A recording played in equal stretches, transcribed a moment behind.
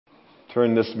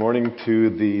Turn this morning to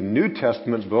the New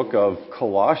Testament book of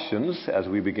Colossians as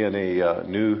we begin a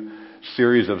new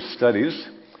series of studies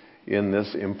in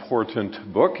this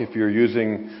important book. If you're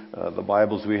using the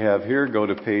Bibles we have here, go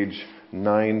to page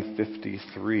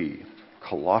 953,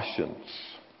 Colossians.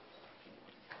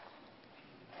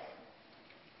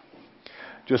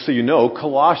 Just so you know,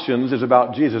 Colossians is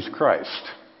about Jesus Christ.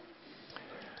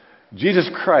 Jesus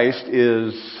Christ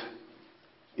is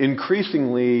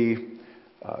increasingly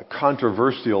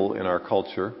controversial in our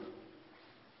culture.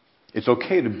 It's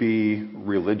okay to be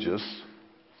religious.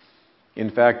 In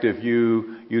fact, if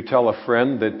you tell a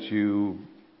friend that you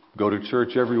go to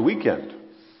church every weekend,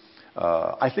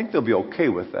 I think they'll be okay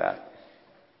with that.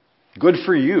 Good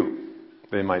for you,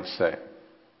 they might say.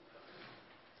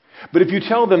 But if you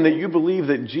tell them that you believe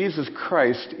that Jesus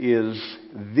Christ is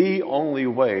the only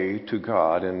way to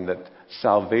God and that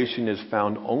salvation is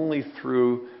found only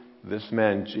through this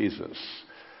man Jesus,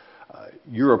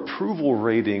 your approval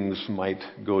ratings might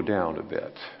go down a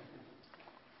bit.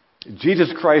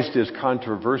 Jesus Christ is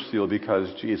controversial because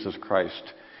Jesus Christ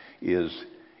is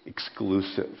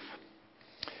exclusive.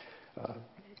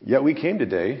 Yet we came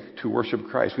today to worship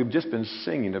Christ. We've just been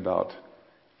singing about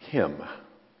Him,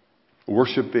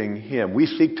 worshiping Him. We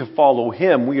seek to follow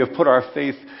Him. We have put our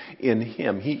faith in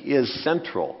Him. He is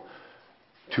central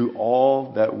to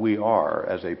all that we are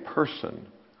as a person,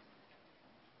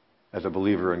 as a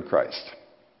believer in Christ.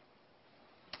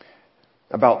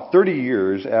 About 30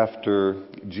 years after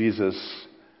Jesus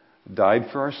died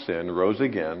for our sin, rose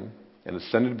again, and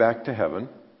ascended back to heaven,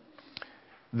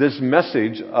 this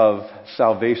message of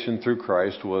salvation through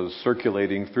Christ was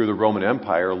circulating through the Roman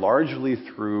Empire, largely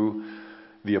through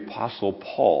the Apostle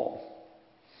Paul.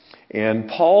 And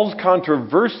Paul's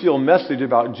controversial message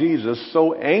about Jesus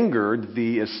so angered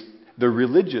the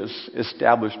religious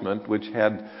establishment, which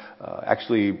had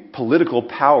actually political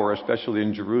power, especially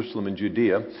in Jerusalem and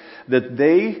Judea, that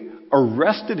they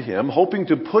arrested him, hoping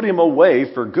to put him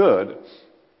away for good.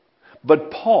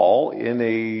 But Paul, in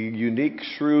a unique,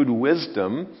 shrewd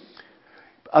wisdom,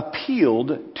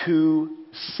 appealed to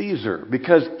Caesar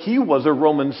because he was a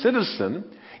Roman citizen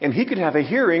and he could have a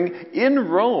hearing in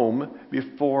Rome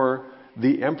before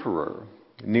the emperor,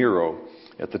 Nero,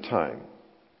 at the time.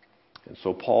 And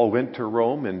so Paul went to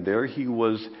Rome, and there he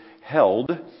was held.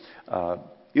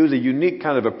 It was a unique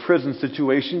kind of a prison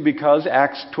situation because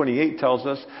Acts 28 tells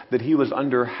us that he was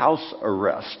under house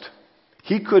arrest.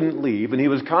 He couldn't leave, and he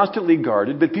was constantly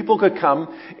guarded, but people could come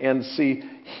and see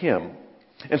him.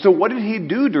 And so what did he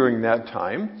do during that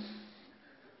time?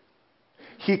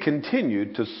 He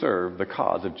continued to serve the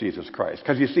cause of Jesus Christ.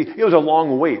 Because you see, it was a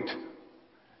long wait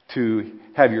to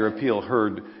have your appeal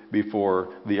heard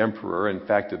before the emperor. In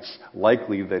fact, it's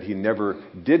likely that he never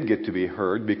did get to be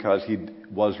heard because he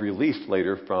was released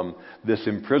later from this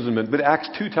imprisonment. But Acts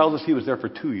 2 tells us he was there for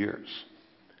 2 years.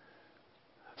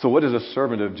 So what is a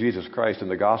servant of Jesus Christ in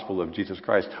the gospel of Jesus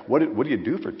Christ? What do you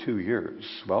do for 2 years?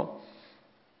 Well,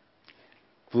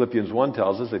 Philippians 1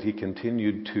 tells us that he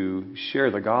continued to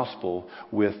share the gospel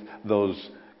with those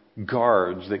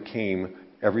guards that came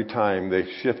every time the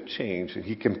shift changed, and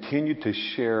he continued to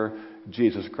share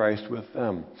Jesus Christ with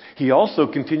them. He also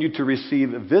continued to receive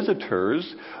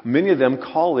visitors, many of them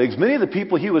colleagues, many of the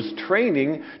people he was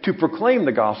training to proclaim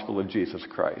the gospel of Jesus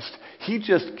Christ. He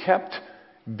just kept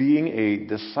being a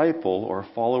disciple or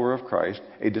follower of Christ,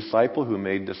 a disciple who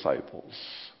made disciples.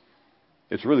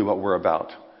 It's really what we're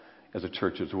about as a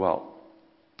church as well.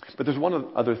 But there's one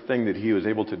other thing that he was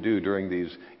able to do during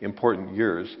these important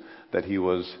years that he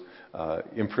was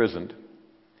imprisoned.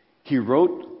 He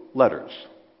wrote letters.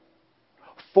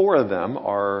 4 of them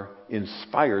are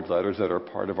inspired letters that are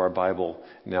part of our Bible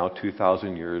now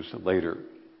 2,000 years later.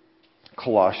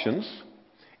 Colossians,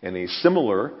 and a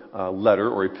similar letter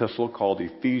or epistle called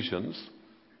Ephesians,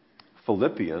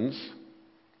 Philippians,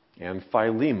 and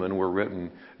Philemon were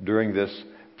written during this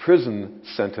prison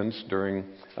sentence during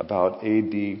about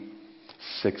AD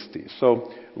 60.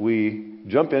 So we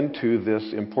jump into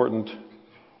this important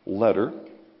letter,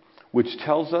 which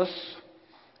tells us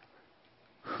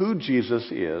who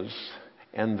Jesus is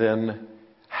and then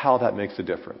how that makes a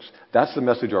difference. That's the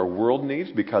message our world needs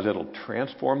because it'll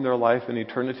transform their life in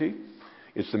eternity.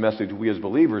 It's the message we as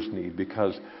believers need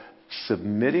because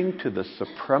submitting to the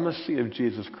supremacy of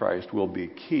Jesus Christ will be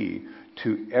key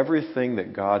to everything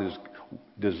that God is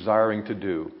desiring to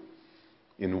do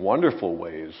in wonderful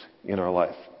ways in our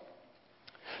life.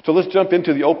 So let's jump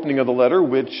into the opening of the letter,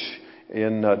 which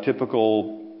in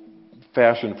typical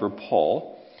fashion for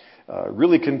Paul,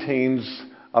 really contains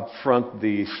up front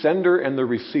the sender and the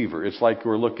receiver. It's like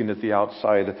we're looking at the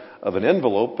outside of an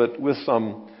envelope, but with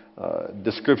some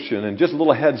description. And just a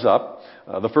little heads up,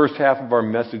 the first half of our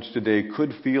message today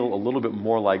could feel a little bit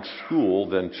more like school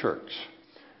than church,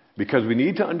 because we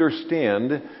need to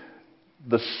understand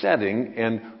the setting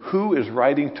and who is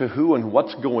writing to who and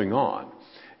what's going on.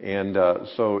 And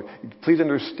so please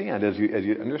understand, as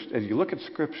you look at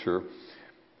Scripture,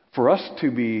 for us to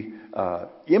be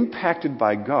impacted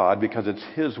by God because it's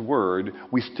His Word,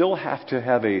 we still have to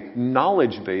have a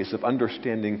knowledge base of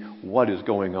understanding what is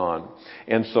going on.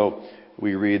 And so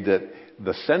we read that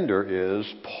the sender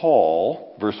is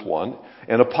Paul, verse 1,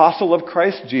 an apostle of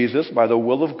Christ Jesus by the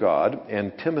will of God,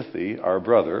 and Timothy, our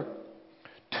brother,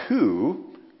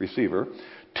 receiver,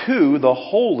 to the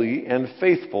holy and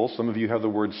faithful, some of you have the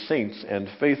word saints and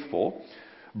faithful,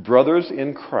 brothers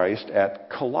in Christ at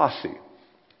Colossae.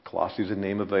 Colossae is the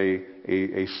name of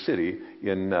a city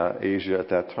in Asia at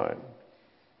that time.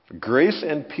 Grace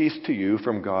and peace to you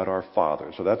from God our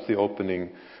Father. So that's the opening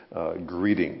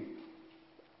greeting.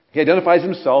 He identifies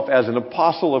himself as an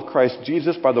apostle of Christ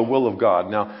Jesus by the will of God.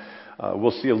 Now,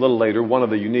 we'll see a little later, one of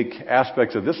the unique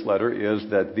aspects of this letter is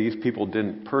that these people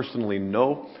didn't personally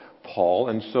know Paul.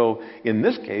 And so in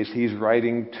this case, he's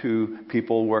writing to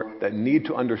people that need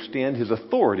to understand his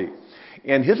authority.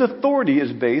 And his authority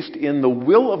is based in the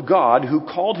will of God who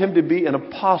called him to be an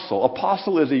apostle.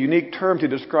 Apostle is a unique term to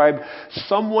describe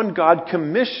someone God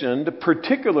commissioned,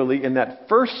 particularly in that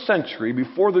first century,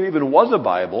 before there even was a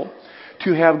Bible,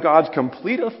 to have God's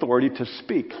complete authority to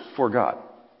speak for God.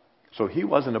 So he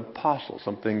was an apostle,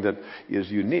 something that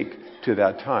is unique to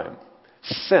that time.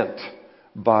 Sent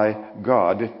by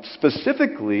God.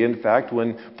 Specifically, in fact,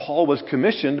 when Paul was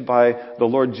commissioned by the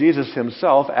Lord Jesus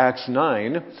himself, Acts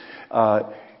 9,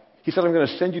 he said, I'm going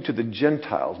to send you to the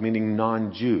Gentiles, meaning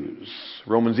non-Jews.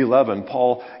 Romans 11,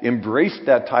 Paul embraced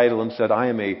that title and said, I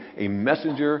am a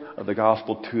messenger of the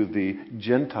gospel to the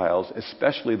Gentiles,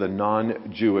 especially the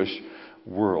non-Jewish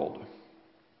world.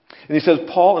 And he says,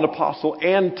 Paul, an apostle,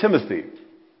 and Timothy.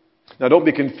 Now don't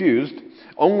be confused.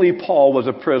 Only Paul was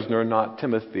a prisoner, not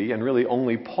Timothy, and really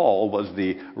only Paul was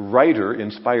the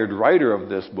inspired writer of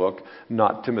this book,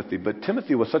 not Timothy. But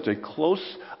Timothy was such a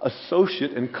close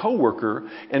associate and co-worker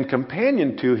and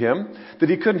companion to him that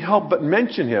he couldn't help but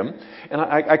mention him. And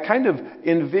I kind of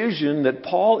envision that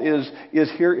Paul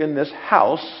is here in this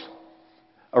house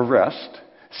arrest,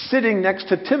 sitting next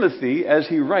to Timothy as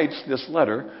he writes this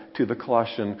letter to the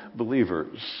Colossian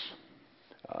believers.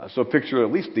 So picture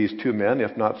at least these two men,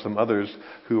 if not some others,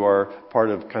 who are part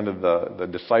of kind of the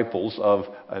disciples of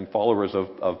and followers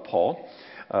of Paul,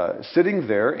 sitting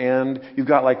there, and you've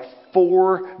got like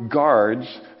 4 guards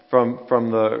from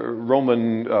the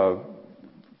Roman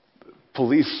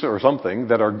police or something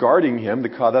that are guarding him. They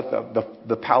call that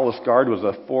the palace guard was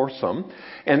a foursome,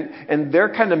 and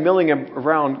they're kind of milling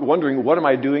around, wondering, what am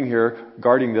I doing here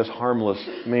guarding this harmless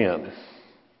man?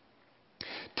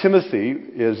 Timothy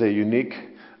is a unique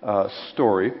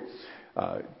story.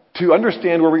 To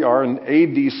understand where we are in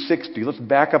AD 60, let's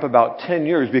back up about 10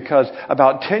 years, because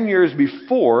about 10 years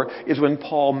before is when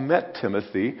Paul met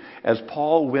Timothy. As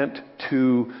Paul went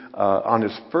on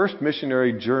his first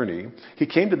missionary journey, he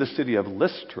came to the city of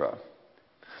Lystra.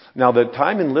 Now, the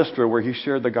time in Lystra where he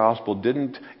shared the gospel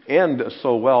didn't end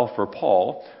so well for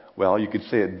Paul. Well, you could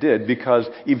say it did, because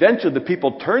eventually the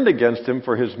people turned against him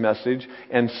for his message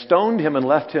and stoned him and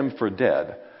left him for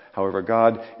dead. However,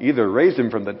 God either raised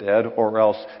him from the dead or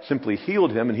else simply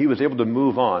healed him, and he was able to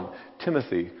move on.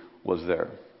 Timothy was there.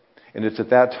 And it's at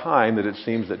that time that it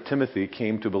seems that Timothy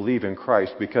came to believe in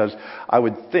Christ, because I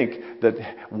would think that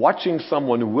watching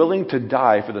someone willing to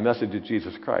die for the message of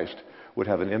Jesus Christ would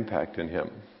have an impact in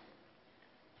him.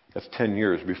 That's 10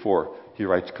 years before he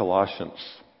writes Colossians.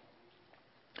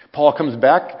 Paul comes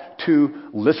back to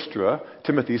Lystra,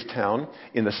 Timothy's town,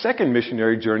 in the second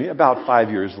missionary journey about 5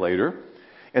 years later.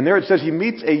 And there it says he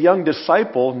meets a young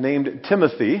disciple named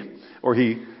Timothy, or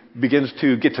he begins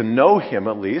to get to know him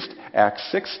at least, Acts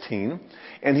 16.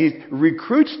 And he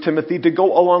recruits Timothy to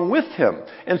go along with him.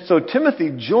 And so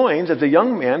Timothy joins as a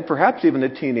young man, perhaps even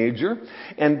a teenager,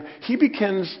 and he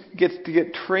gets to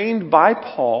get trained by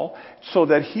Paul so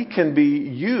that he can be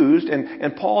used.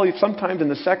 And Paul, sometimes in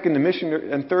the second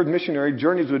and third missionary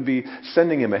journeys, would be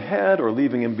sending him ahead or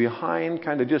leaving him behind,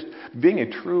 kind of just being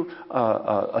a true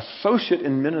associate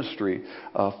in ministry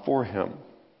for him.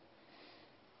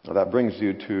 Now that brings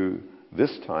you to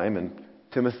this time, and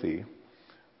Timothy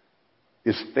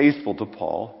is faithful to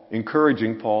Paul,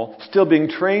 encouraging Paul, still being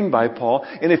trained by Paul.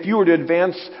 And if you were to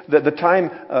advance the time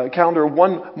calendar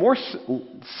one more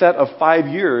set of 5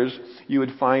 years, you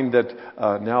would find that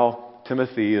now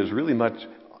Timothy is really much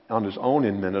on his own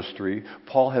in ministry,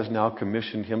 Paul has now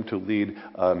commissioned him to lead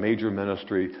a major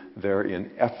ministry there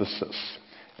in Ephesus.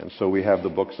 And so we have the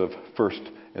books of 1st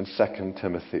and 2nd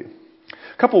Timothy.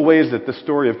 A couple ways that the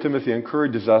story of Timothy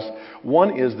encourages us.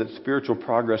 One is that spiritual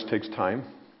progress takes time.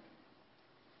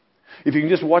 If you can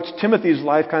just watch Timothy's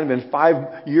life kind of in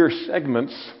 5-year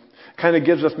segments, kind of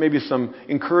gives us maybe some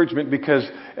encouragement, because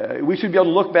we should be able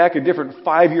to look back at different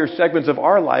 5-year segments of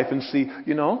our life and see,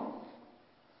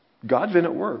 God's been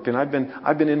at work, and I've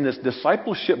been in this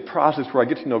discipleship process where I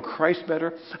get to know Christ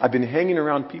better. I've been hanging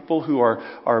around people who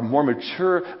are more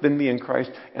mature than me in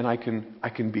Christ, and I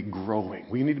can be growing.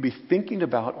 We need to be thinking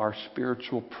about our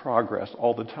spiritual progress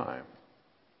all the time.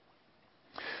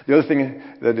 The other thing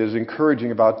that is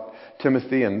encouraging about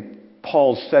Timothy and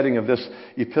Paul's setting of this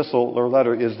epistle or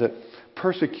letter is that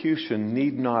persecution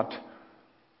need not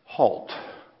halt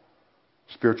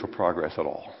spiritual progress at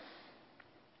all.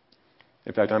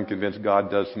 In fact, I'm convinced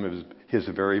God does some of his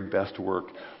very best work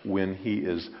when he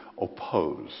is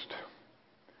opposed.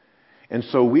 And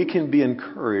so we can be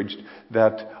encouraged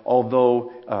that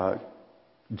although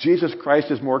Jesus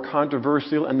Christ is more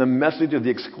controversial, and the message of the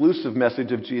exclusive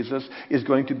message of Jesus is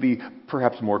going to be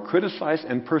perhaps more criticized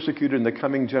and persecuted in the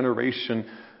coming generation,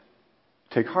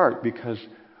 take heart, because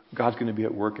God's going to be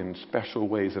at work in special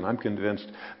ways. And I'm convinced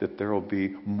that there will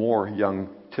be more young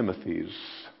Timothys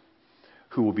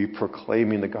who will be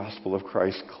proclaiming the gospel of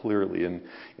Christ clearly. And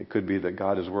it could be that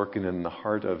God is working in the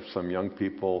heart of some young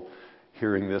people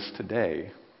hearing this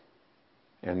today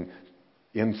and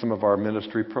in some of our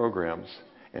ministry programs.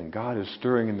 And God is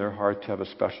stirring in their heart to have a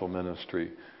special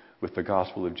ministry with the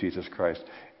gospel of Jesus Christ.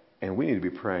 And we need to be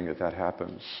praying that that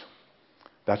happens.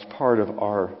 That's part of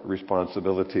our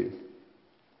responsibility.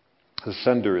 The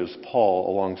sender is Paul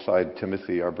alongside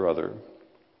Timothy, our brother.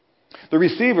 The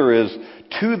receiver is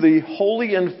to the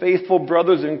holy and faithful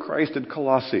brothers in Christ at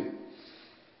Colossae.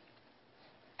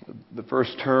 The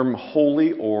first term,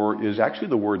 holy, or is actually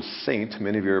the word saint.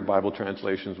 Many of your Bible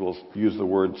translations will use the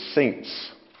word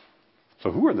saints.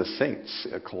 So who are the saints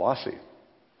at Colossae?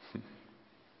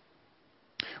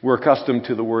 We're accustomed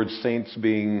to the word saints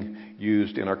being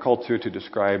used in our culture to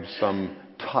describe some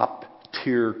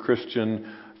top-tier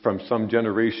Christian from some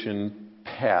generation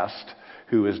past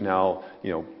who is now,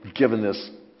 given this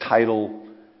title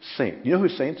saint. You know who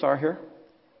saints are here?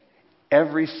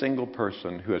 Every single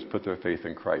person who has put their faith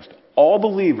in Christ. All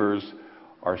believers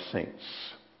are saints.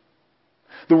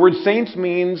 The word saints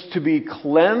means to be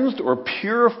cleansed or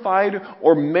purified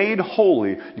or made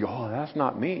holy. You go, oh, that's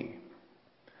not me.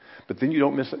 But then you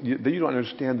don't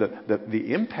understand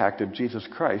the impact of Jesus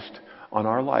Christ on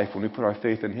our life when we put our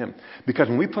faith in Him. Because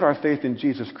when we put our faith in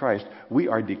Jesus Christ, we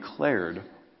are declared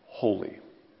holy.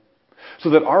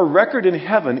 So that our record in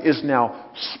heaven is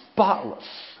now spotless.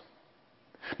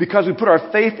 Because we put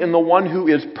our faith in the one who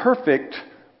is perfect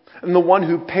and the one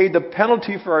who paid the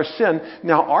penalty for our sin.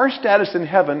 Now our status in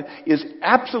heaven is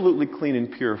absolutely clean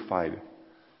and purified.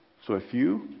 So if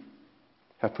you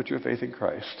have put your faith in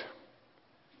Christ,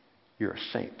 you're a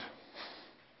saint.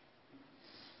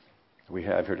 We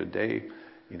have here today,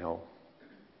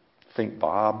 Saint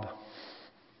Bob,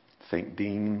 Saint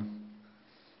Dean.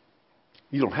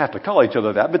 You don't have to call each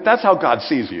other that, but that's how God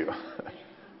sees you.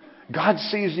 God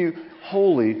sees you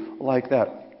holy like that.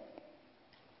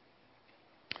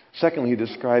 Secondly, He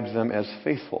describes them as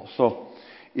faithful. So,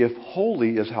 if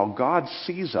holy is how God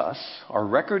sees us, our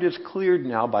record is cleared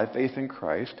now by faith in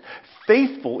Christ.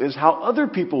 Faithful is how other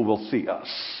people will see us.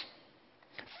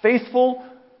 Faithful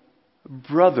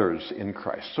brothers in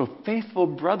Christ. So, faithful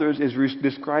brothers is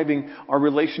describing our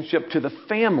relationship to the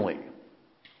family.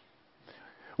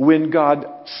 When God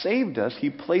saved us, He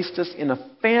placed us in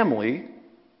a family,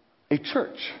 a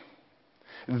church.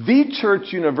 The church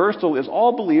universal is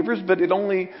all believers, but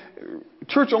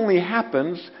church only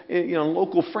happens in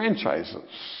local franchises.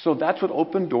 So that's what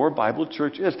Open Door Bible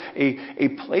Church is. A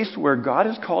place where God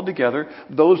has called together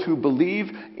those who believe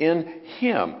in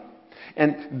Him.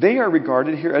 And they are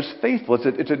regarded here as faithful.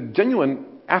 It's a genuine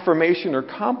affirmation or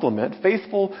compliment.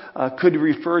 Faithful could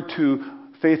refer to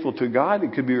faithful to God.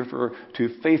 It could be referred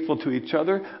to faithful to each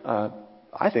other.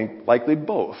 I think likely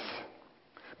both.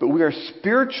 But we are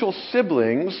spiritual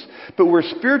siblings. But we're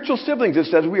spiritual siblings. It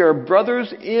says we are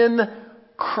brothers in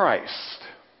Christ.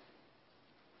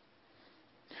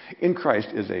 In Christ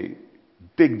is a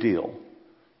big deal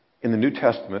in the New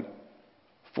Testament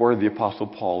for the Apostle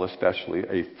Paul especially.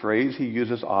 A phrase he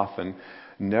uses often,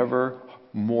 never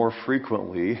more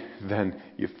frequently than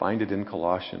you find it in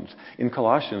Colossians. In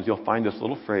Colossians, you'll find this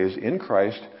little phrase, in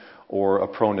Christ, or a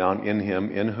pronoun, in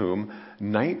Him, in whom,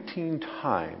 19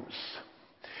 times.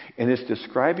 And it's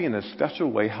describing in a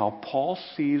special way how Paul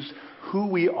sees who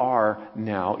we are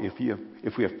now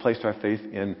if we have placed our faith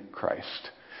in Christ.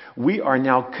 We are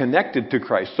now connected to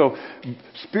Christ. So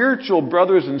spiritual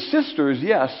brothers and sisters,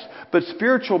 yes, but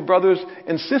spiritual brothers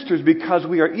and sisters because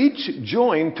we are each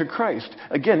joined to Christ.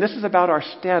 Again, this is about our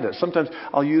status. Sometimes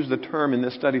I'll use the term in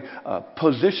this study,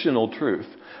 positional truth.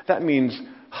 That means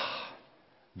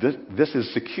this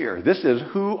is secure. This is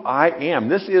who I am.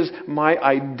 This is my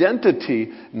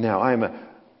identity now. I'm a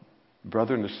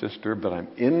brother and a sister, but I'm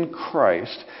in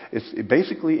Christ. It's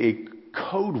basically a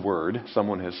code word,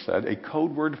 someone has said, a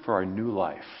code word for our new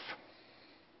life.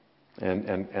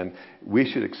 And we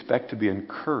should expect to be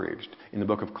encouraged in the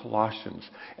book of Colossians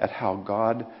at how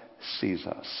God sees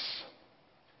us.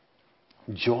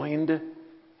 Joined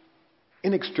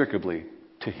inextricably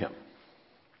to Him.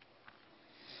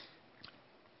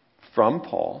 From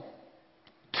Paul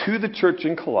to the church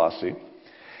in Colossae.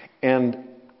 And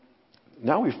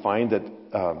now we find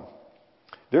that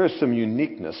there is some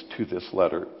uniqueness to this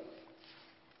letter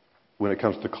when it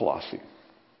comes to Colossae.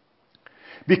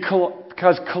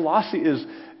 Because Colossae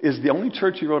is the only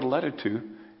church he wrote a letter to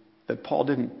that Paul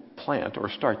didn't plant or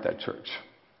start that church.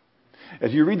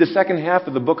 As you read the second half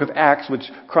of the book of Acts, which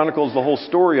chronicles the whole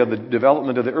story of the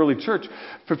development of the early church,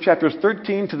 from chapters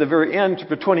 13 to the very end,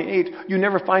 chapter 28, you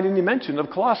never find any mention of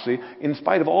Colossae. In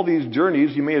spite of all these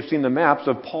journeys, you may have seen the maps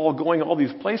of Paul going all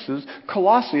these places,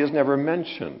 Colossae is never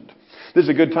mentioned. This is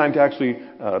a good time to actually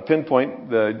pinpoint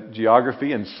the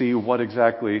geography and see what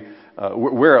exactly,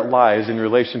 where it lies in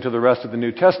relation to the rest of the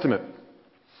New Testament.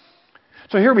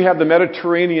 So here we have the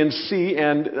Mediterranean Sea,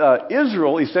 and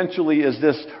Israel essentially is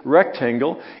this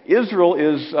rectangle. Israel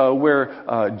is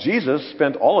where Jesus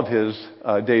spent all of his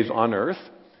days on earth.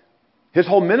 His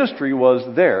whole ministry was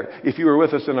there. If you were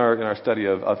with us in our study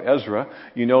of Ezra,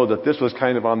 you know that this was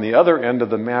kind of on the other end of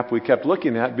the map we kept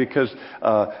looking at because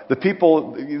the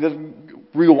people,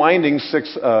 rewinding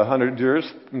 600 years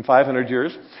and 500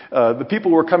 years, the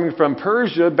people were coming from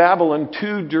Persia, Babylon,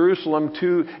 to Jerusalem,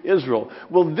 to Israel.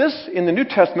 Well, this in the New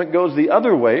Testament goes the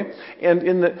other way, and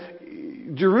in the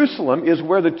Jerusalem is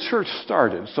where the church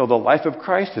started. So the life of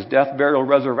Christ, His death, burial,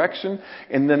 resurrection,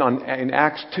 and then in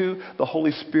Acts 2, the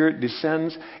Holy Spirit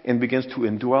descends and begins to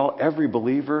indwell every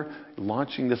believer,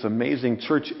 launching this amazing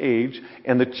church age,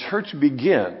 and the church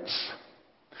begins.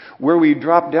 Where we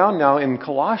drop down now in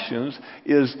Colossians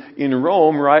is in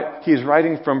Rome, right? He's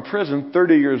writing from prison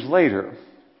 30 years later.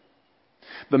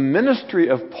 The ministry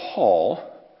of Paul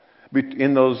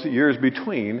in those years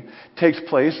between takes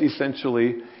place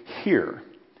essentially here.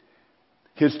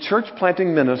 His church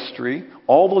planting ministry,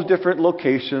 all those different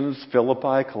locations,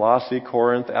 Philippi, Colossae,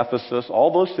 Corinth, Ephesus,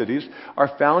 all those cities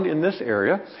are found in this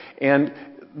area. And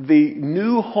the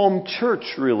new home church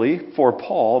really for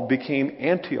Paul became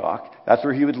Antioch. That's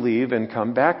where he would leave and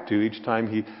come back to each time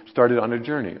he started on a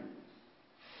journey.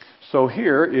 So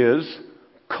here is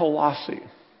Colossae.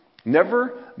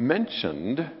 Never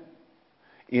mentioned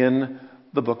in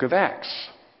the book of Acts.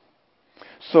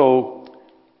 So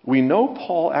we know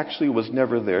Paul actually was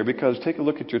never there because take a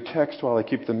look at your text while I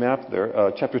keep the map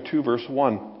there. Chapter 2, verse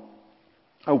 1.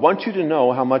 I want you to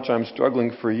know how much I'm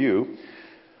struggling for you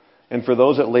and for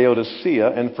those at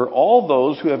Laodicea and for all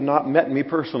those who have not met me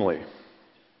personally.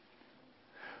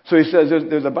 So he says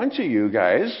there's a bunch of you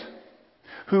guys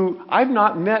who I've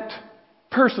not met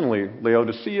personally.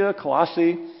 Laodicea,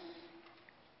 Colossae.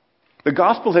 The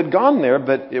gospel had gone there,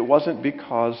 but it wasn't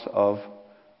because of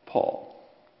Paul.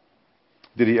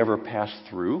 Did he ever pass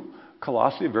through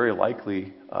Colossae? Very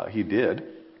likely he did.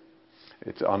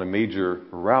 It's on a major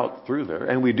route through there.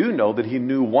 And we do know that he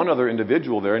knew one other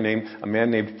individual there, a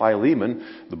man named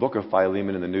Philemon, the book of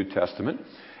Philemon in the New Testament.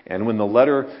 And when the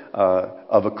letter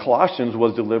of Colossians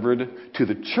was delivered to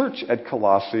the church at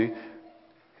Colossae,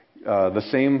 the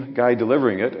same guy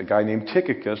delivering it, a guy named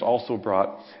Tychicus, also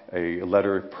brought a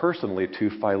letter personally to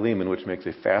Philemon, which makes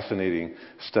a fascinating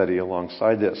study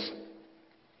alongside this.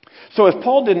 So if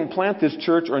Paul didn't plant this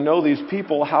church or know these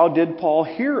people, how did Paul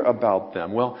hear about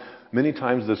them? Well, many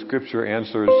times the Scripture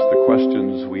answers the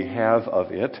questions we have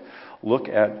of it. Look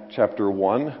at chapter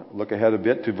 1. Look ahead a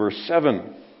bit to verse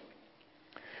 7.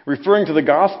 Referring to the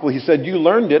gospel, he said, "You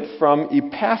learned it from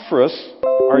Epaphras,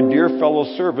 our dear fellow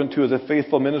servant, who is a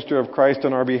faithful minister of Christ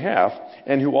on our behalf,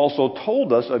 and who also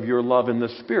told us of your love in the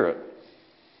Spirit."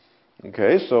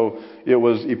 Okay, so it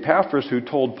was Epaphras who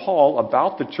told Paul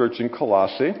about the church in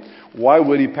Colossae. Why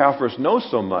would Epaphras know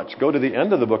so much? Go to the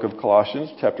end of the book of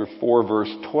Colossians, chapter 4, verse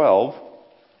 12,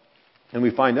 and we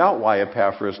find out why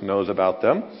Epaphras knows about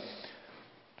them.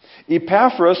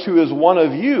 "Epaphras, who is one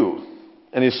of you,"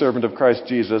 and a servant of Christ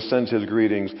Jesus, sends his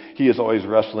greetings. He is always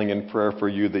wrestling in prayer for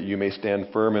you that you may stand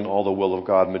firm in all the will of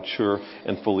God, mature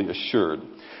and fully assured.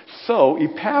 So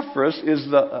Epaphras is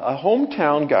a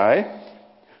hometown guy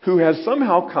who has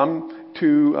somehow come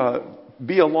to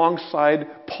be alongside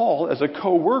Paul as a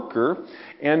co-worker,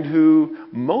 and who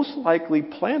most likely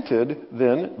planted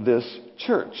then this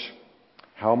church.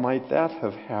 How might that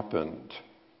have happened?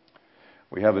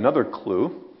 We have another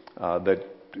clue that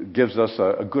gives us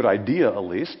a good idea, at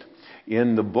least,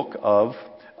 in the book of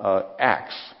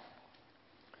Acts.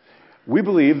 We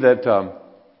believe that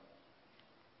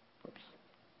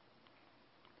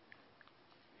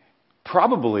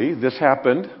probably this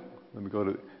happened,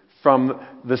 from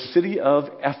the city of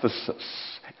Ephesus.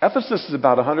 Ephesus is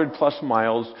about 100 plus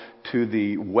miles to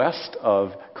the west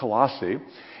of Colossae,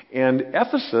 and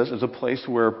Ephesus is a place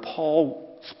where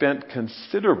Paul spent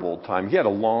considerable time. He had a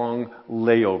long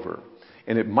layover,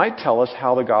 and it might tell us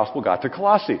how the gospel got to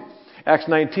Colossae. Acts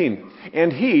 19.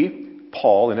 And he,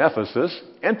 Paul in Ephesus,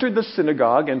 entered the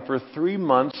synagogue and for 3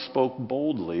 months spoke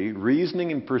boldly,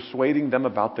 reasoning and persuading them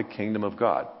about the kingdom of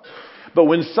God. But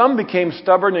when some became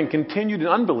stubborn and continued in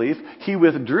unbelief, he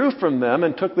withdrew from them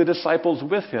and took the disciples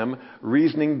with him,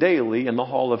 reasoning daily in the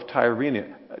hall of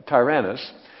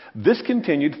Tyrannus. This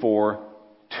continued for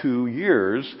 2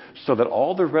 years, so that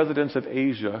all the residents of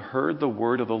Asia heard the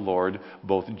word of the Lord,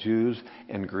 both Jews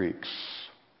and Greeks.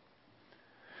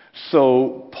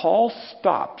 So Paul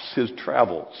stops his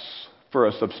travels for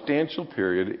a substantial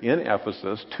period in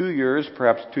Ephesus, 2 years,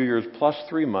 perhaps 2 years plus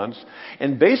 3 months,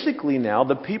 and basically now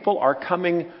the people are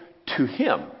coming to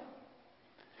him.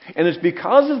 And it's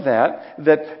because of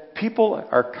that people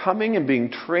are coming and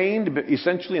being trained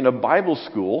essentially in a Bible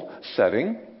school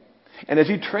setting. And as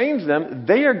he trains them,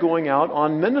 they are going out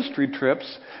on ministry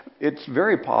trips. It's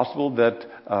very possible that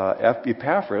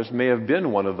Epaphras may have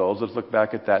been one of those. Let's look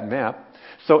back at that map.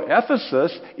 So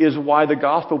Ephesus is why the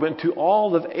gospel went to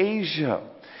all of Asia.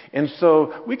 And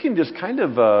so we can just kind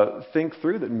of think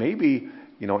through that maybe,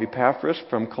 Epaphras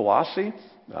from Colossae,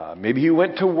 maybe he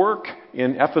went to work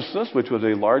in Ephesus, which was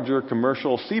a larger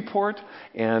commercial seaport,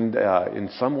 and in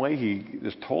some way he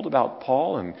is told about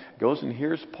Paul and goes and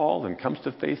hears Paul and comes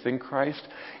to faith in Christ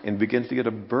and begins to get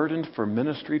a burden for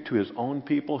ministry to his own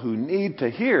people who need to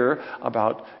hear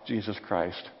about Jesus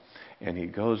Christ. And he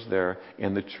goes there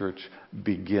and the church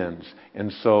begins.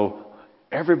 And so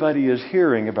everybody is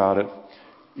hearing about it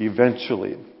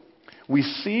eventually. We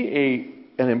see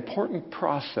an important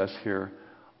process here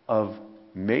of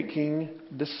making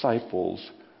disciples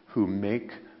who make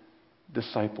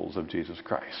disciples of Jesus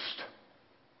Christ.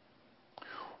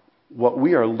 What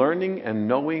we are learning and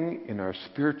knowing in our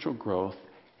spiritual growth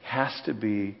has to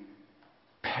be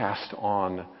passed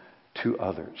on to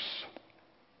others.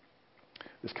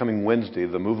 This coming Wednesday,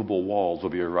 the movable walls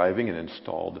will be arriving and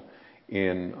installed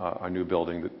in our new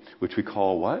building, which we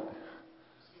call what?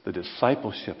 The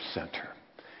Discipleship Center.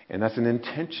 And that's an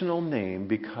intentional name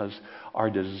because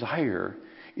our desire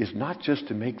is not just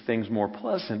to make things more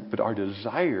pleasant, but our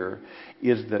desire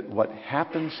is that what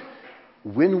happens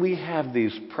when we have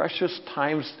these precious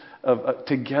times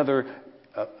together,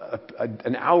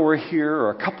 an hour here or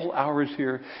a couple hours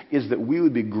here, is that we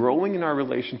would be growing in our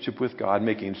relationship with God,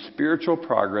 making spiritual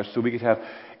progress so we could have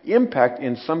impact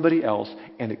in somebody else,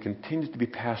 and it continues to be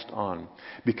passed on.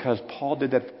 Because Paul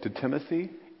did that to Timothy,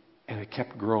 and it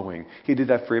kept growing. He did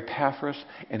that for Epaphras,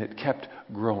 and it kept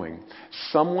growing.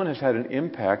 Someone has had an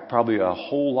impact, probably a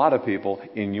whole lot of people,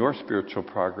 in your spiritual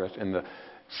progress. And the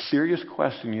serious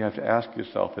question you have to ask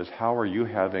yourself is, how are you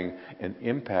having an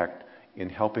impact in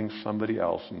helping somebody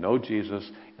else know Jesus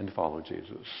and follow Jesus?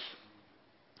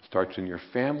 It starts in your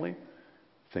family.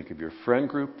 Think of your friend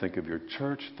group. Think of your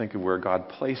church. Think of where God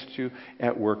placed you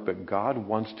at work. But God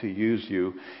wants to use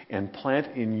you and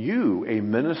plant in you a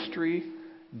ministry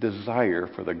desire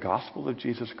for the gospel of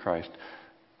Jesus Christ,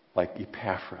 like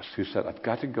Epaphras, who said, I've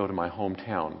got to go to my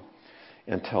hometown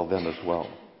and tell them as well.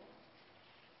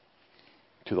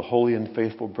 To the holy and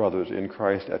faithful brothers in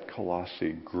Christ at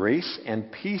Colossae, grace and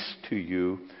peace to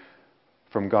you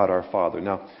from God our Father.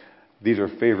 Now, these are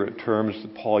favorite terms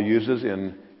that Paul uses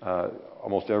in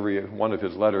almost every one of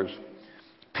his letters.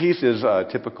 Peace is a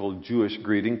typical Jewish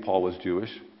greeting. Paul was Jewish.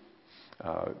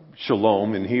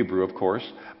 Shalom in Hebrew, of course.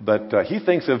 But he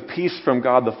thinks of peace from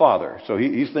God the Father. So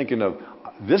he's thinking of,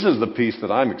 this is the peace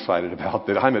that I'm excited about,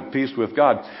 that I'm at peace with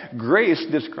God. Grace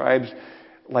describes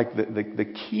like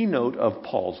the keynote of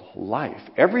Paul's life.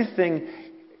 Everything,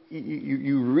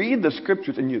 you read the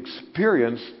scriptures and you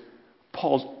experience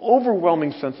Paul's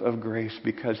overwhelming sense of grace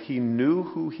because he knew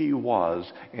who he was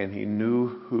and he knew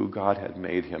who God had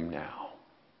made him now.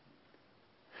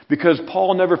 Because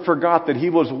Paul never forgot that he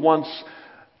was once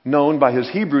known by his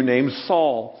Hebrew name,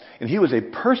 Saul, and he was a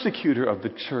persecutor of the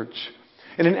church.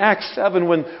 And in Acts 7,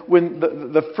 when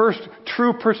the first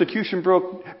true persecution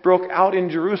broke out in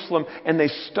Jerusalem and they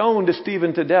stoned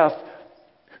Stephen to death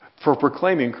for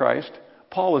proclaiming Christ,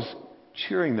 Paul was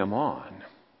cheering them on.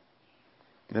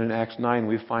 And in Acts 9,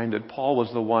 we find that Paul was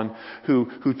the one who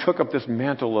took up this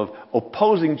mantle of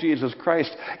opposing Jesus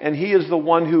Christ. And he is the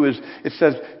one who is, it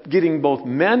says, getting both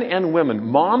men and women,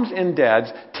 moms and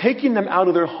dads, taking them out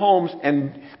of their homes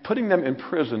and putting them in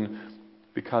prison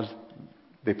because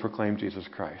they proclaimed Jesus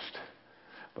Christ.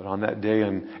 But on that day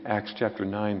in Acts chapter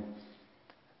 9,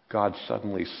 God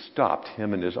suddenly stopped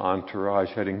him and his entourage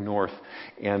heading north,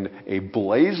 and a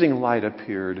blazing light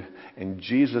appeared, and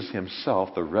Jesus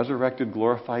himself, the resurrected,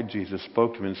 glorified Jesus,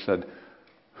 spoke to him and said,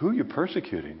 "Who are you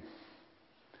persecuting?"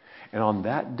 And on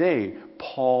that day,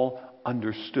 Paul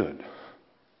understood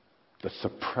the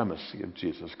supremacy of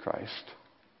Jesus Christ.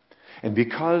 And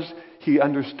because he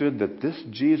understood that this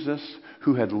Jesus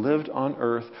who had lived on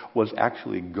earth was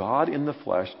actually God in the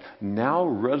flesh, now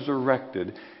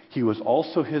resurrected, he was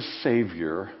also his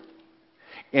Savior,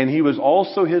 and he was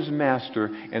also his Master.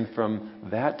 And from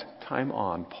that time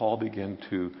on, Paul began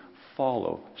to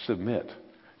submit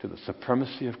to the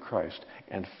supremacy of Christ,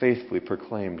 and faithfully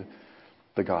proclaimed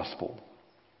the gospel.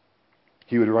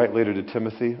 He would write later to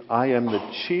Timothy, "I am the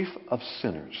chief of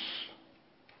sinners."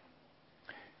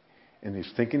 And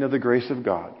he's thinking of the grace of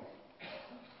God.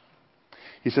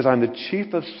 He says, "I'm the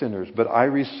chief of sinners, but I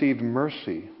received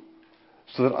mercy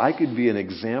so that I could be an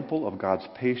example of God's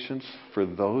patience for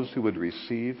those who would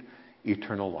receive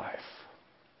eternal life."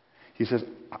 He says,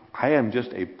 I am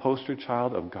just a poster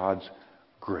child of God's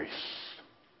grace.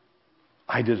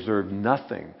 I deserve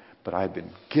nothing, but I've been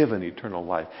given eternal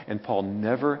life. And Paul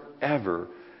never, ever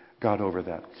got over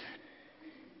that.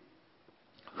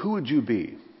 Who would you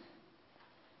be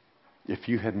if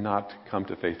you had not come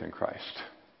to faith in Christ?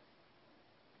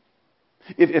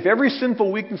 If every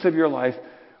sinful weakness of your life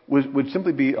would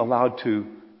simply be allowed to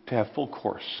have full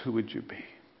course, who would you be?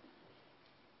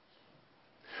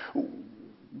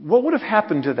 What would have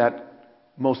happened to that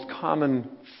most common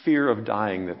fear of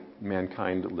dying that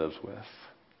mankind lives with?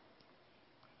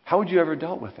 How would you ever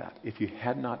dealt with that if you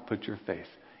had not put your faith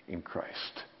in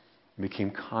Christ and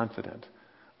became confident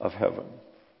of heaven?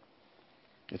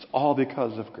 It's all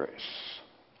because of grace.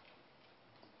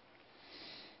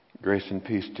 Grace and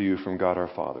peace to you from God our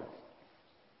Father.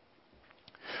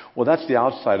 Well, that's the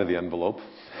outside of the envelope.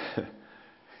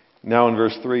 Now in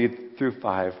verse 3 through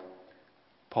 5,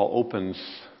 Paul opens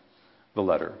the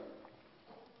letter.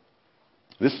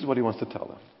 This is what he wants to tell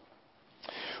them.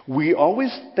 "We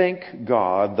always thank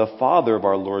God, the Father of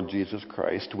our Lord Jesus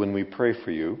Christ, when we pray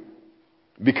for you,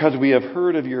 because we have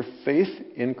heard of your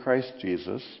faith in Christ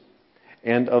Jesus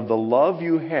and of the love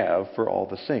you have for all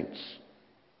the saints.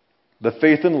 The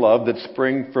faith and love that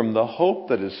spring from the hope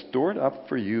that is stored up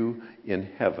for you in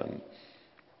heaven,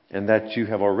 and that you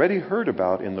have already heard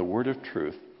about in the word of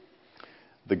truth,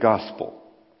 the gospel."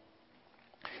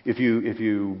 If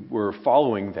you were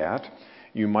following that,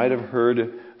 you might have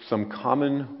heard some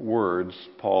common words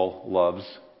Paul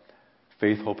loves: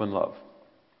 faith, hope, and love.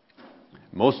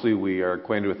 Mostly we are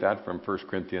acquainted with that from 1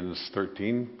 Corinthians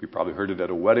 13. You probably heard it at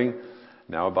a wedding.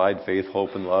 Now abide faith,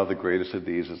 hope, and love. The greatest of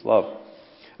these is love.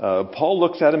 Paul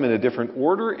looks at them in a different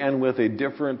order and with a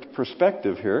different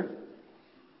perspective here.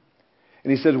 And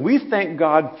he says, "We thank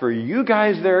God for you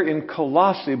guys there in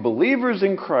Colossae, believers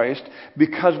in Christ,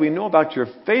 because we know about your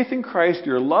faith in Christ,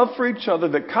 your love for each other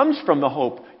that comes from the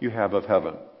hope you have of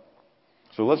heaven."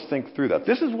 So let's think through that.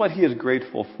 This is what he is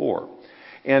grateful for.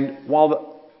 And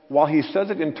while he says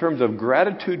it in terms of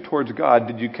gratitude towards God,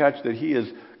 did you catch that he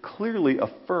is clearly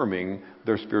affirming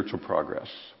their spiritual progress?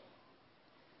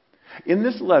 In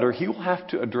this letter, he will have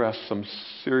to address some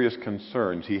serious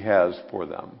concerns he has for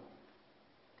them.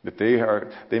 That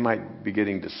they might be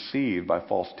getting deceived by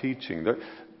false teaching.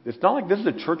 It's not like this is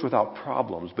a church without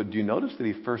problems, but do you notice that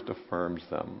he first affirms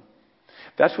them?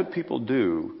 That's what people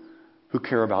do who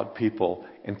care about people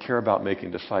and care about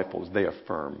making disciples. They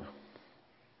affirm.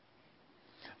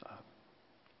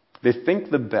 They think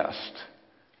the best.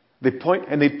 They point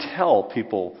and they tell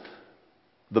people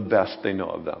the best they know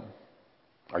of them.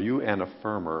 Are you an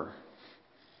affirmer?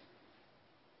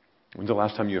 When's the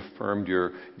last time you affirmed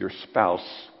your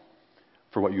spouse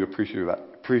for what you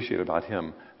appreciate about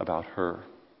him, about her?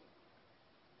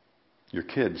 Your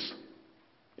kids.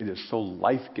 It is so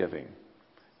life-giving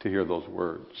to hear those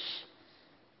words.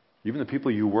 Even the people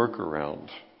you work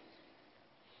around.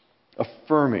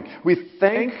 affirming. We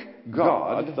thank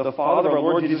God, the Father of our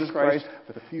Lord Jesus Christ,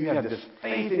 that you have this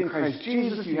faith in Christ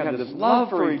Jesus, you have this love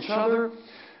for each other.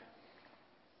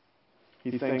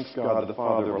 He thanks God, the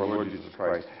Father of our Lord Jesus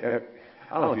Christ.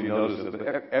 I don't know if you noticed it,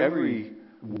 but every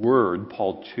word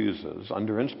Paul chooses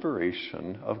under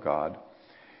inspiration of God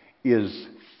is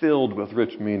filled with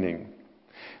rich meaning.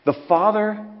 The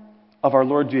Father of our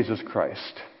Lord Jesus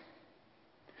Christ.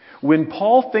 When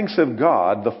Paul thinks of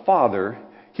God, the Father,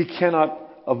 he cannot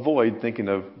avoid thinking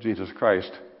of Jesus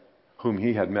Christ, whom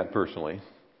he had met personally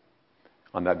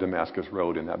on that Damascus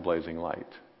road in that blazing light.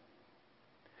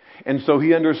 And so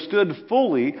he understood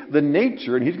fully the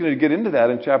nature, and he's going to get into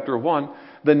that in chapter 1,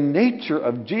 the nature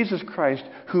of Jesus Christ,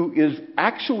 who is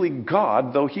actually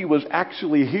God, though he was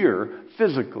actually here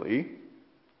physically.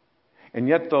 And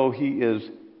yet, though he is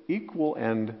equal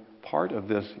and part of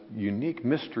this unique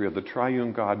mystery of the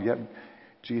triune God, yet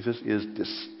Jesus is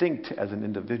distinct as an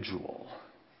individual.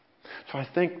 So I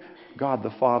thank God,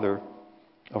 the Father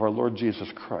of our Lord Jesus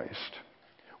Christ.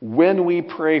 When we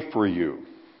pray for you,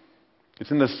 it's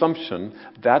an assumption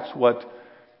that's what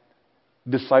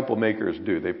disciple makers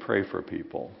do. They pray for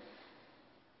people.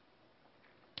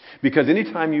 Because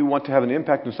anytime you want to have an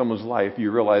impact in someone's life,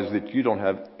 you realize that you don't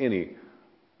have any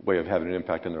way of having an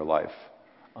impact in their life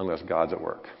unless God's at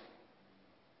work.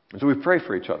 And so we pray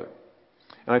for each other.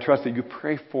 And I trust that you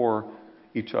pray for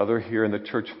each other here in the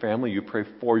church family. You pray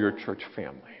for your church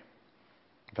family.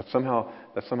 That's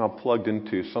somehow plugged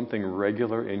into something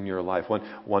regular in your life.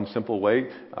 One simple way,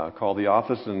 call the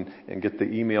office and get the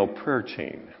email prayer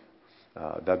chain.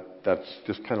 That's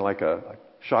just kind of like a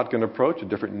shotgun approach of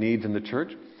different needs in the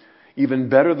church. Even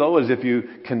better, though, is if you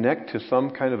connect to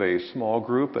some kind of a small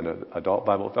group, an adult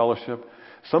Bible fellowship,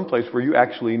 someplace where you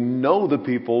actually know the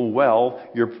people well,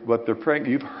 what they're praying.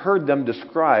 You've heard them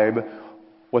describe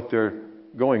what they're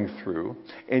going through.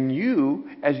 And you,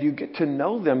 as you get to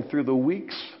know them through the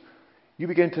weeks, you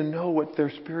begin to know what their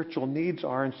spiritual needs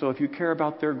are. And so if you care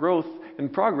about their growth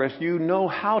and progress, you know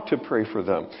how to pray for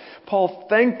them. Paul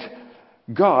thanked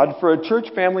God for a church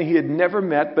family he had never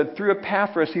met, but through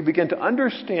Epaphras, he began to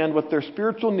understand what their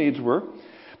spiritual needs were.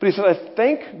 But he said, I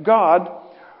thank God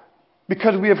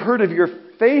because we have heard of your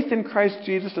faith in Christ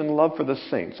Jesus and love for the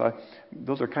saints.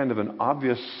 Those are kind of an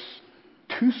obvious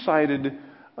two sides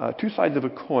of a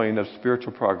coin of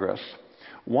spiritual progress.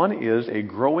 One is a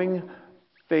growing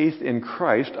faith in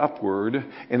Christ upward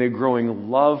and a growing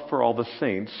love for all the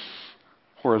saints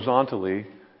horizontally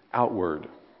outward.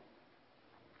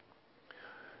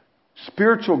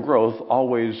 Spiritual growth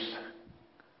always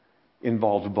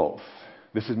involves both.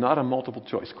 This is not a multiple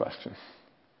choice question.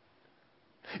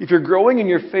 If you're growing in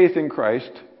your faith in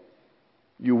Christ,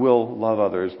 you will love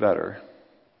others better.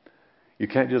 You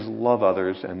can't just love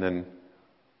others and then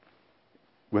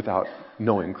without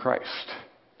knowing Christ.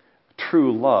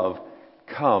 True love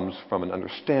comes from an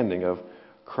understanding of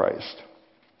Christ.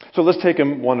 So let's take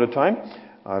them one at a time.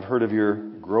 I've heard of your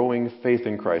growing faith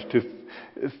in Christ.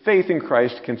 Faith in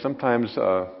Christ can sometimes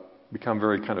become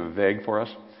very kind of vague for us.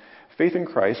 Faith in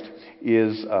Christ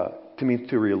is to mean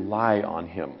to rely on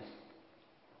Him.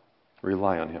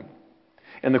 Rely on Him.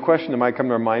 And the question that might come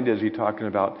to our mind is, he talking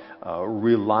about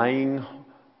relying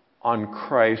on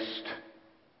Christ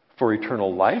for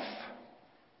eternal life,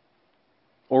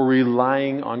 or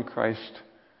relying on Christ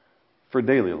for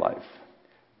daily life?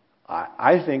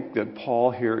 I think that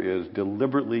Paul here is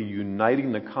deliberately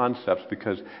uniting the concepts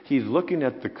because he's looking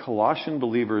at the Colossian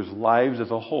believers' lives as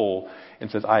a whole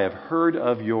and says, I have heard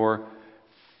of your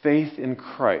faith in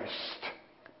Christ.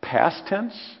 Past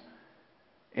tense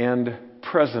and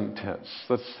present tense.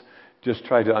 Let's just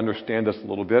try to understand this a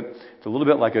little bit. It's a little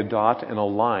bit like a dot and a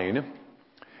line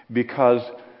because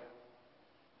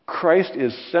Christ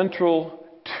is central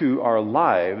to our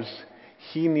lives.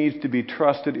 He needs to be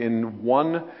trusted in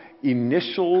one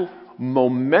initial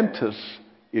momentous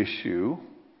issue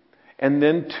and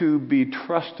then to be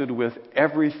trusted with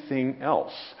everything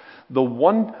else. The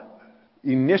one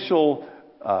initial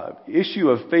issue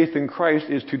of faith in Christ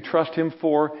is to trust Him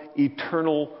for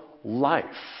eternal life.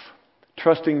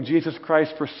 Trusting Jesus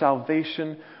Christ for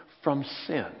salvation from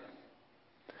sin.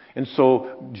 And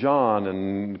so John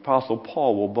and Apostle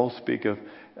Paul will both speak of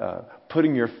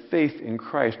putting your faith in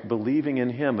Christ, believing in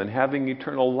Him, and having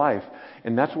eternal life.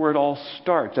 And that's where it all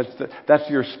starts. That's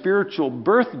your spiritual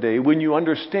birthday when you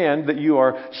understand that you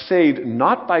are saved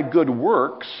not by good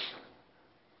works,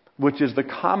 which is the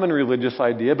common religious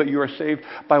idea, but you are saved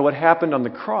by what happened on the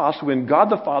cross when God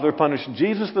the Father punished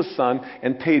Jesus the Son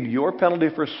and paid your penalty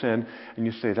for sin. And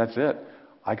you say, that's it.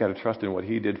 I got to trust in what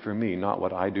He did for me, not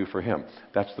what I do for Him.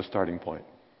 That's the starting point.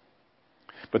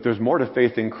 But there's more to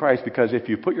faith in Christ, because if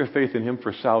you put your faith in Him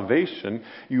for salvation,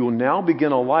 you will now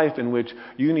begin a life in which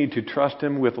you need to trust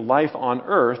Him with life on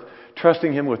earth,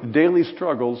 trusting Him with daily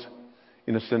struggles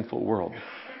in a sinful world.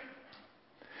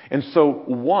 And so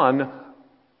one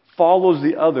follows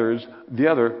the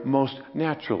other most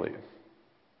naturally.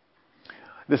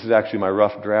 This is actually my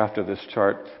rough draft of this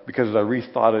chart, because as I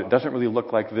rethought it, it doesn't really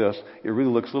look like this. It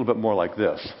really looks a little bit more like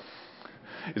this.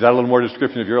 Is that a little more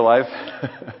description of your life?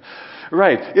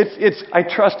 Right. It's I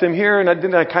trust Him here, and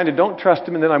then I kind of don't trust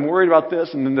Him, and then I'm worried about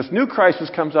this, and then this new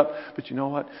crisis comes up. But you know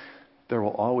what? There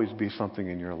will always be something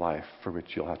in your life for which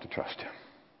you'll have to trust Him.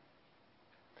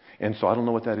 And so I don't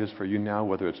know what that is for you now,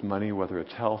 whether it's money, whether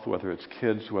it's health, whether it's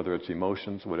kids, whether it's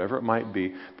emotions, whatever it might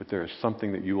be, but there is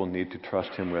something that you will need to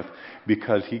trust Him with,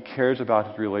 because He cares about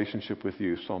His relationship with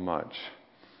you so much.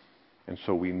 And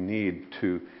so we need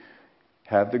to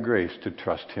have the grace to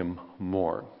trust Him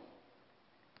more.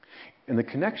 And the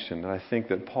connection that I think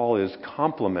that Paul is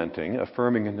complimenting,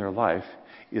 affirming in their life,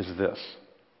 is this.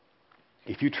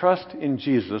 If you trust in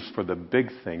Jesus for the big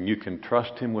thing, you can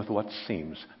trust Him with what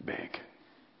seems big.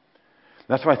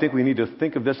 That's why I think we need to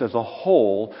think of this as a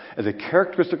whole, as a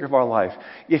characteristic of our life.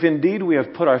 If indeed we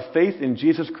have put our faith in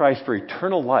Jesus Christ for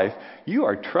eternal life, you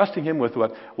are trusting Him with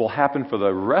what will happen for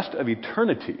the rest of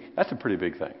eternity. That's a pretty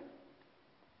big thing.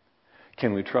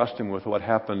 Can we trust Him with what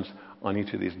happens on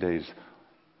each of these days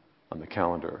on the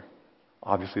calendar?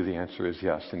 Obviously the answer is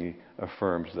yes, and he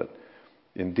affirms that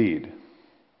indeed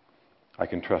I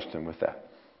can trust Him with that.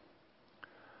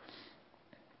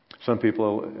 Some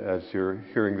people, as you're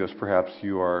hearing this, perhaps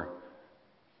you are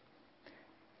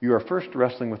first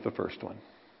wrestling with the first one.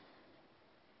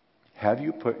 Have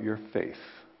you put your faith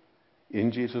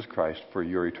in Jesus Christ for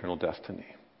your eternal destiny?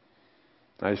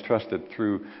 I just trust that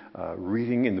through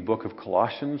reading in the book of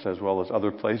Colossians, as well as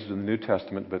other places in the New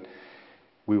Testament, but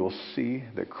we will see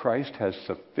that Christ has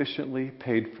sufficiently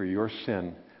paid for your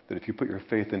sin that if you put your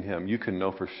faith in Him, you can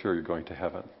know for sure you're going to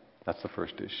heaven. That's the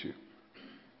first issue.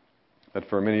 But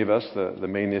for many of us, the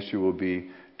main issue will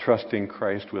be trusting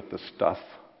Christ with the stuff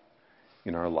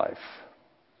in our life.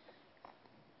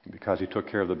 Because He took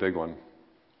care of the big one,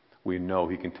 we know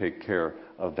He can take care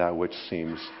of that which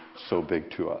seems so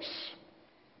big to us.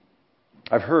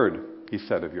 I've heard, he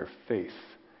said, of your faith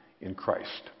in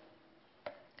Christ.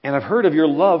 And I've heard of your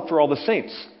love for all the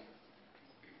saints.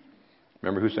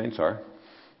 Remember who saints are?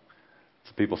 It's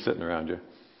the people sitting around you.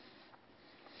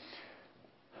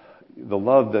 The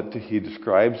love that he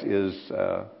describes is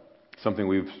something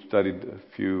we've studied a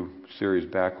few series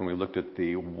back when we looked at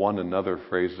the one another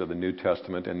phrases of the New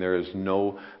Testament, and there is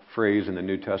no phrase in the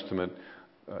New Testament,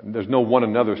 there's no one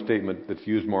another statement that's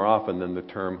used more often than the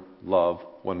term love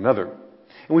one another.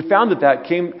 And we found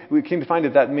we came to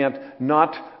find that meant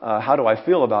not how do I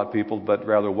feel about people, but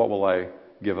rather what will I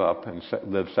give up and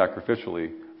live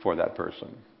sacrificially for that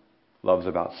person. Love's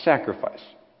about sacrifice.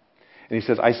 And he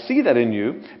says, I see that in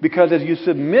you, because as you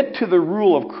submit to the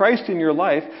rule of Christ in your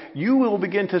life, you will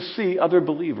begin to see other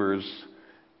believers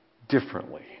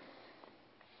differently.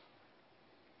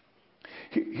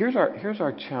 Here's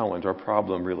our challenge, our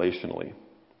problem relationally.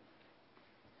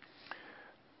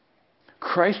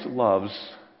 Christ loves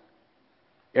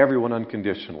everyone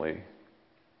unconditionally.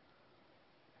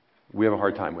 We have a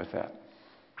hard time with that.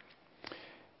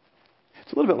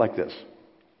 It's a little bit like this,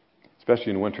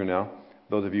 especially in winter now.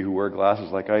 Those of you who wear glasses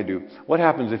like I do, what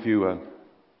happens if you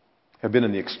have been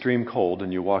in the extreme cold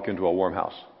and you walk into a warm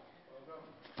house?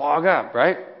 Fog up,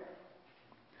 right?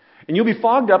 And you'll be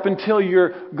fogged up until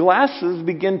your glasses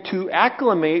begin to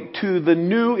acclimate to the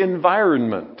new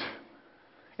environment.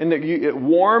 And it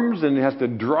warms and it has to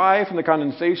dry from the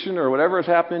condensation or whatever is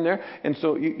happening there. And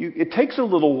so it takes a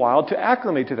little while to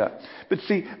acclimate to that. But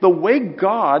see, the way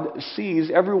God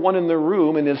sees everyone in the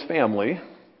room in His family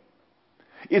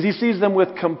is He sees them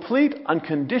with complete,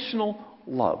 unconditional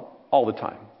love all the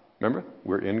time. Remember?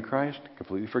 We're in Christ,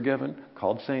 completely forgiven,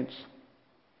 called saints.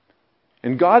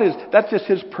 And that's just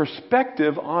His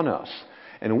perspective on us.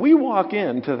 And we walk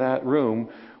into that room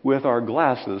with our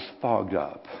glasses fogged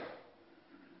up.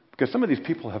 Because some of these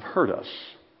people have hurt us.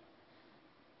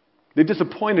 They've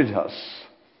disappointed us.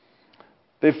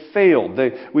 They've failed.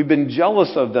 We've been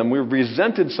jealous of them. We've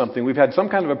resented something. We've had some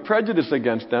kind of a prejudice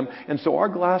against them. And so our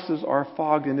glasses are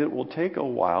fogged, and it will take a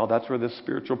while. That's where this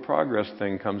spiritual progress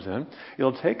thing comes in.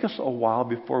 It'll take us a while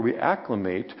before we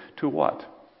acclimate to what?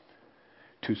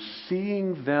 To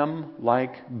seeing them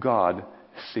like God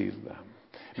sees them.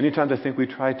 Many times I think we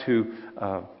try to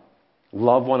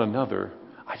love one another.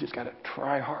 I just got to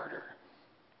try harder.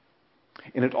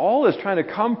 And it all is trying to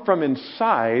come from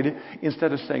inside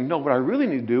instead of saying, no, what I really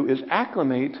need to do is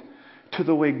acclimate to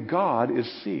the way God is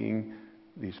seeing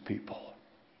these people.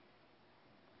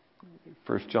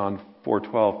 1 John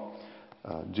 4:12,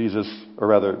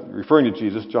 referring to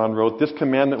Jesus, John wrote, "This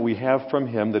commandment we have from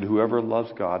him, that whoever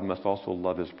loves God must also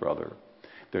love his brother."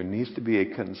 There needs to be a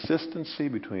consistency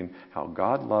between how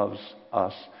God loves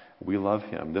us, we love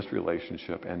him, this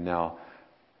relationship, and now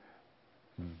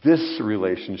this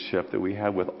relationship that we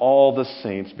have with all the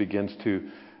saints begins to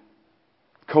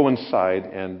coincide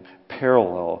and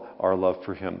parallel our love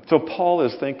for him. So Paul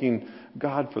is thanking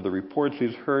God for the reports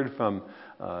he's heard from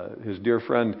his dear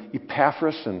friend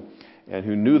Epaphras and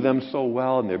who knew them so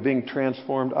well, and they're being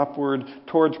transformed upward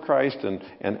towards Christ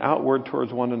and outward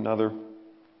towards one another.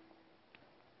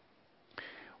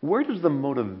 Where does the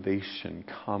motivation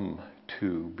come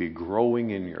to be growing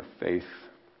in your faith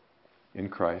in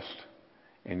Christ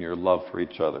and your love for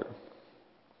each other?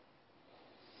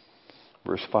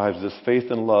 Verse 5 is this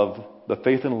the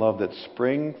faith and love that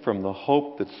spring from the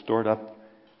hope that's stored up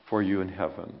for you in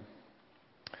heaven.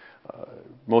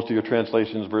 Most of your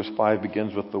translations, verse 5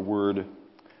 begins with the word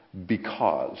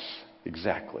because.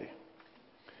 Exactly.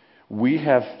 We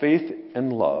have faith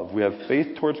and love. We have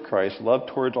faith towards Christ, love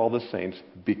towards all the saints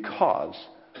because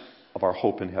of our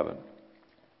hope in heaven.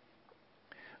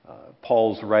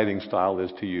 Paul's writing style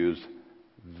is to use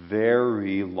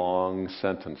very long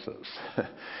sentences.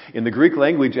 In the Greek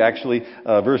language, actually,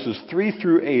 verses 3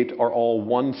 through 8 are all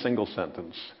one single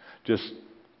sentence, just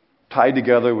tied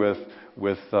together with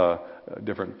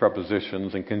different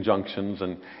prepositions and conjunctions,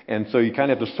 and so you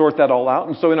kind of have to sort that all out.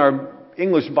 And so in our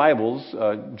English Bibles,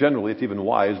 generally it's even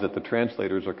wise that the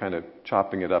translators are kind of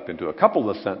chopping it up into a couple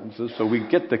of sentences so we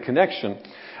get the connection.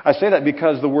 I say that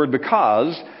because the word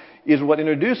because is what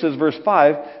introduces verse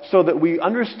 5 so that we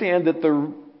understand that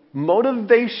the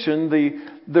motivation,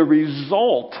 the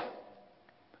result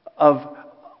of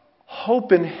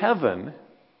hope in heaven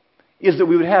is that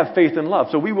we would have faith and love.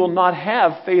 So we will not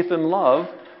have faith and love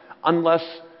unless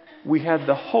we had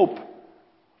the hope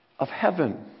of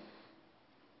heaven.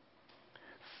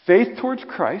 Faith towards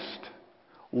Christ,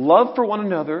 love for one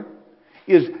another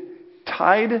is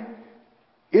tied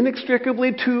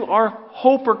inextricably to our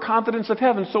hope or confidence of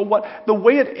heaven. So the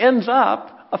way it ends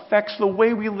up affects the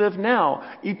way we live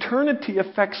now. Eternity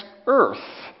affects earth,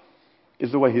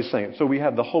 is the way he's saying it. So we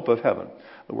have the hope of heaven.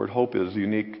 The word hope is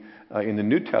unique in the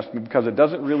New Testament because it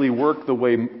doesn't really work the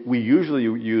way we usually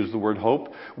use the word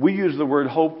hope. We use the word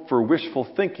hope for wishful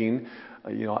thinking.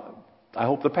 I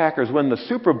hope the Packers win the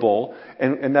Super Bowl,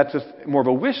 and that's just more of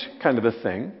a wish kind of a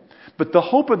thing. But the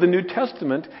hope of the New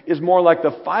Testament is more like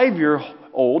the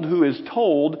 5-year-old who is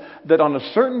told that on a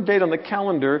certain date on the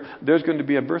calendar, there's going to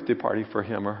be a birthday party for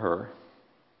him or her.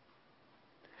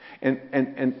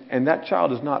 And that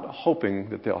child is not hoping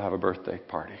that they'll have a birthday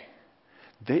party.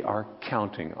 They are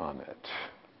counting on it.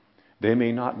 They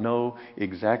may not know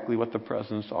exactly what the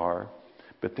presents are,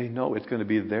 but they know it's going to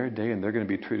be their day and they're going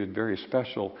to be treated very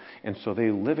special. And so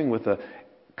they're living with a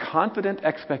confident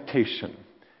expectation.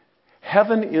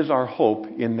 Heaven is our hope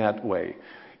in that way.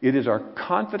 It is our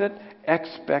confident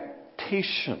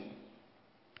expectation.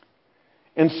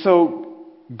 And so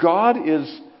God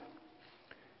is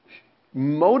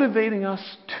motivating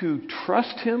us to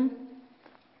trust him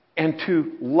and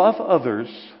to love others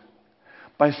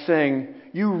by saying,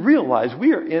 you realize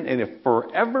we are in a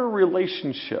forever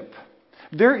relationship.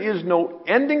 There is no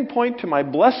ending point to my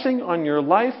blessing on your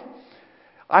life.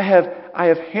 I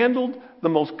have handled the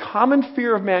most common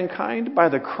fear of mankind by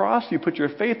the cross. You put your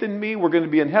faith in me. We're going to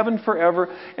be in heaven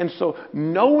forever. And so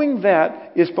knowing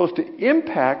that is supposed to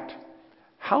impact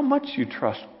how much you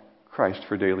trust Christ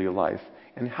for daily life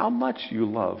and how much you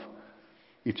love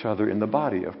each other in the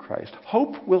body of Christ.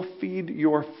 Hope will feed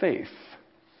your faith.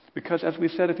 Because as we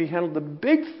said, if he handled the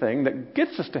big thing that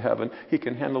gets us to heaven, he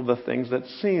can handle the things that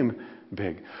seem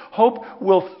big. Hope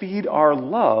will feed our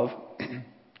love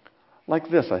like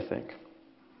this, I think.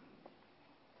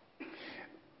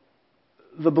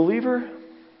 The believer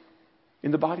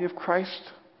in the body of Christ,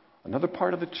 another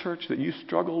part of the church that you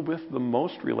struggle with the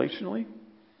most relationally,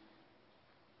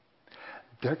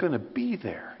 they're going to be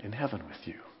there in heaven with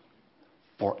you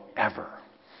forever.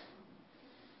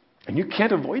 And you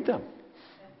can't avoid them.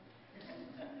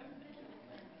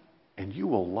 And you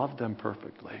will love them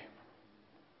perfectly.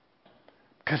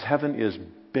 Because heaven is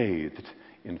bathed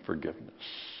in forgiveness.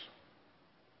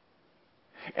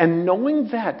 And knowing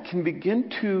that can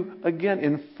begin to, again,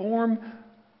 inform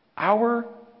our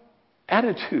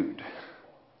attitude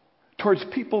towards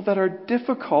people that are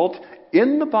difficult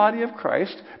in the body of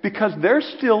Christ because they're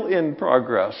still in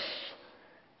progress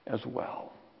as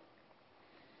well.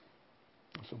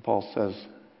 So Paul says,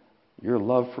 your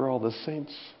love for all the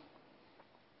saints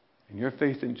And your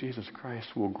faith in Jesus Christ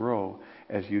will grow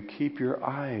as you keep your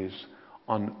eyes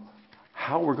on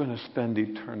how we're going to spend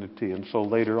eternity. And so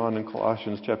later on in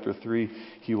Colossians chapter 3,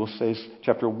 he will say,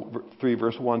 chapter 3,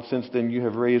 verse 1, since then you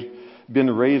have been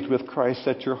raised with Christ,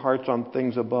 set your hearts on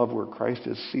things above where Christ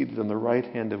is seated on the right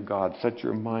hand of God. Set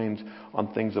your minds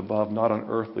on things above, not on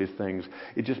earthly things.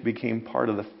 It just became part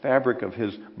of the fabric of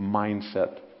his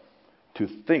mindset to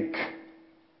think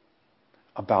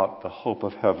about the hope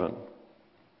of heaven.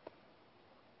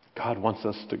 God wants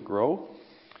us to grow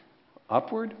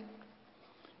upward,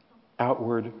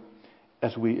 outward,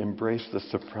 as we embrace the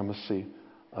supremacy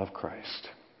of Christ.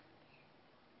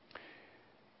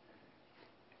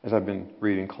 As I've been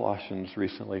reading Colossians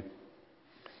recently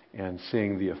and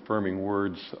seeing the affirming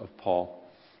words of Paul,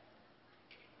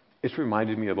 it's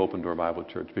reminded me of Open Door Bible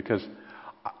Church, because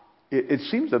it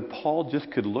seems that Paul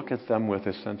just could look at them with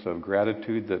a sense of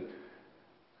gratitude that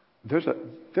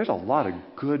there's a lot of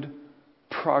good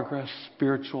progress,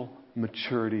 spiritual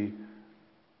maturity,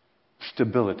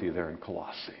 stability there in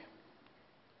Colossae.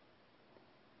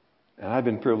 And I've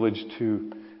been privileged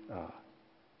to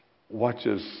watch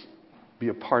us be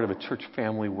a part of a church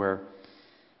family where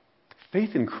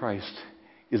faith in Christ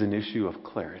is an issue of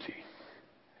clarity.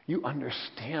 You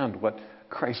understand what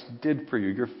Christ did for you.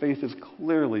 Your faith is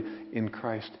clearly in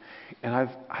Christ. And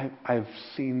I've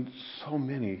seen so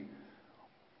many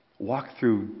walk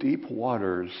through deep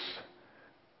waters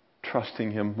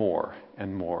trusting him more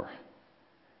and more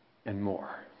and more.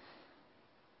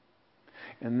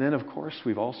 And then, of course,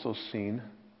 we've also seen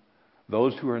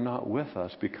those who are not with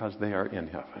us because they are in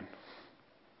heaven.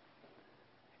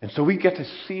 And so we get to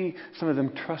see some of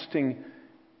them trusting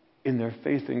in their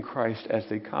faith in Christ as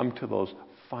they come to those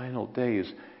final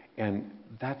days. And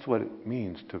that's what it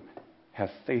means to have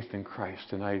faith in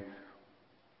Christ. And I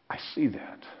see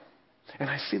that. And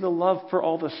I see the love for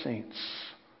all the saints.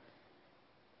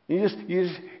 You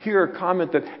just hear a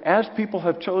comment that as people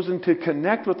have chosen to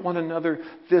connect with one another,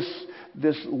 this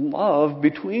love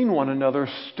between one another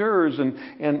stirs,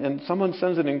 and someone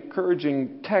sends an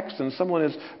encouraging text, and someone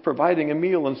is providing a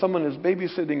meal, and someone is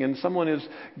babysitting, and someone is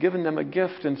giving them a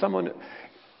gift, and someone...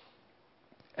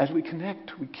 As we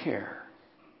connect, we care.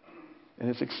 And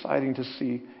it's exciting to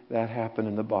see that happen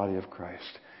in the body of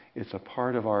Christ. It's a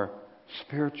part of our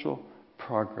spiritual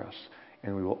progress.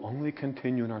 And we will only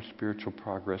continue in our spiritual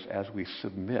progress as we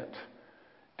submit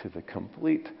to the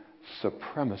complete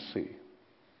supremacy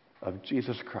of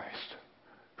Jesus Christ,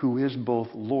 who is both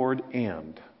Lord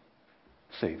and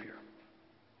Savior.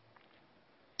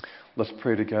 Let's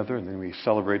pray together, and then we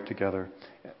celebrate together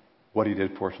what he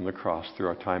did for us on the cross through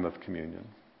our time of communion.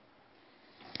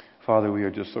 Father, we are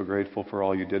just so grateful for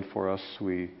all you did for us.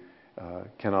 We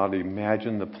cannot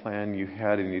imagine the plan you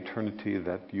had in eternity,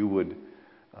 that you would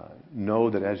know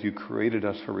that as you created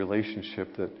us for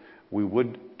relationship, that we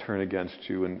would turn against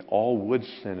you and all would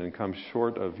sin and come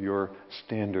short of your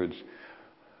standards.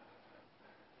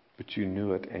 But you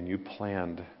knew it, and you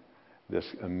planned this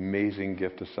amazing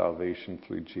gift of salvation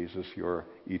through Jesus, your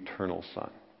eternal Son.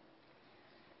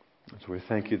 And so we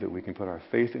thank you that we can put our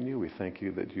faith in you. We thank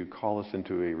you that you call us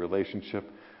into a relationship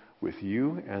with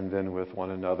you and then with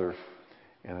one another.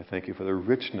 And I thank you for the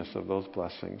richness of those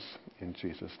blessings. In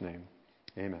Jesus' name,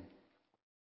 amen.